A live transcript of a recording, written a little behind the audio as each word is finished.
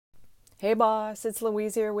Hey boss, it's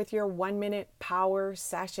Louise here with your 1 minute power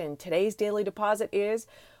session. Today's daily deposit is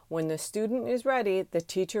when the student is ready, the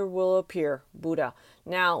teacher will appear. Buddha.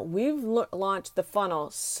 Now, we've launched the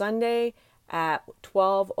funnel Sunday at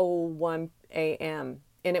 12:01 a.m.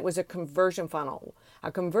 and it was a conversion funnel.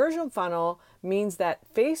 A conversion funnel means that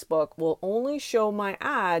Facebook will only show my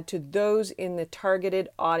ad to those in the targeted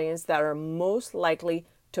audience that are most likely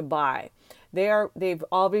to buy. They've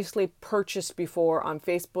obviously purchased before on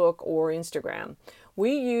Facebook or Instagram.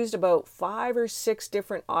 We used about 5 or 6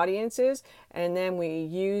 different audiences, and then we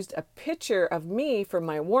used a picture of me for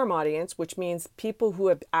my warm audience, which means people who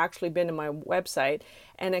have actually been to my website,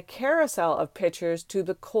 and a carousel of pictures to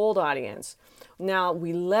the cold audience. Now,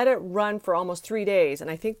 we let it run for almost 3 days,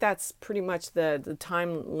 and I think that's pretty much the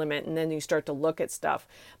time limit, and then you start to look at stuff.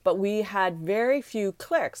 But we had very few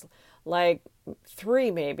clicks, like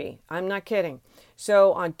 3 maybe. I'm not kidding.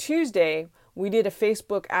 So on Tuesday, we did a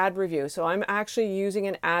Facebook ad review. So I'm actually using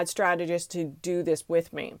an ad strategist to do this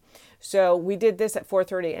with me. So we did this at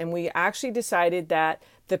 4:30 and we actually decided that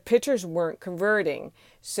the pictures weren't converting.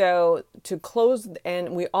 So to close,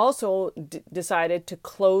 and we also decided to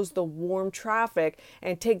close the warm traffic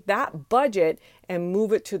and take that budget and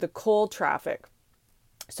move it to the cold traffic.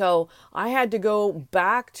 So I had to go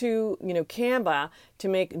back to, Canva to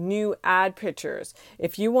make new ad pictures.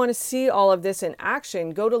 If you want to see all of this in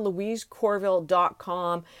action, go to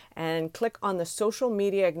louisecorville.com and click on the Social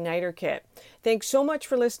Media Igniter Kit. Thanks so much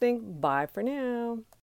for listening. Bye for now.